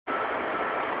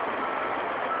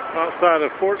outside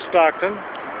of Fort Stockton.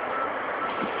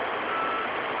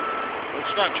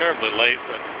 It's not terribly late,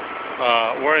 but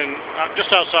we're in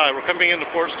just outside. We're coming into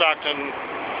Fort Stockton,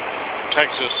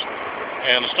 Texas,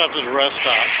 and stopped at a rest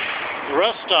stop. The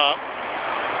rest stop,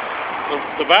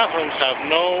 the bathrooms have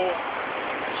no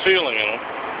ceiling in them.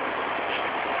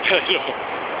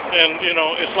 And you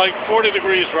know, it's like 40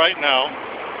 degrees right now,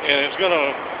 and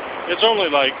it's only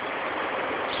like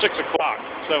 6 o'clock,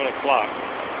 7 o'clock.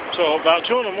 So about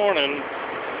 2 in the morning,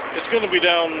 it's going to be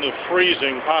down to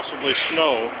freezing, possibly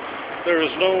snow. There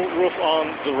is no roof on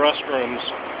the restrooms.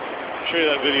 I'll show you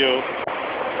that video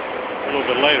a little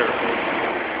bit later.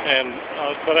 And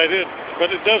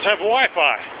but it does have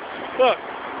Wi-Fi. Look,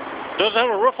 it does have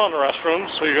a roof on the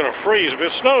restrooms, so you're going to freeze. If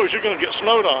it snows, you're going to get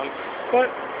snowed on. But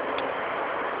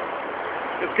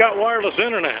it's got wireless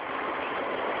internet.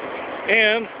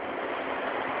 And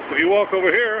if you walk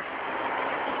over here,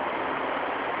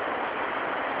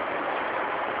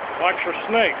 watch for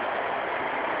snakes.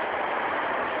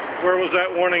 Where was that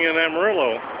warning in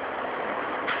Amarillo?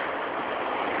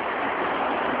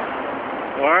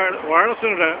 Wireless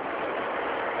internet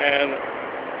and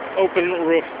open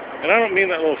roof. And I don't mean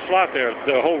that little slot there.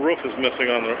 The whole roof is missing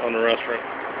on the restroom.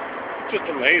 It's just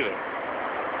amazing.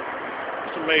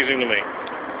 It's amazing to me.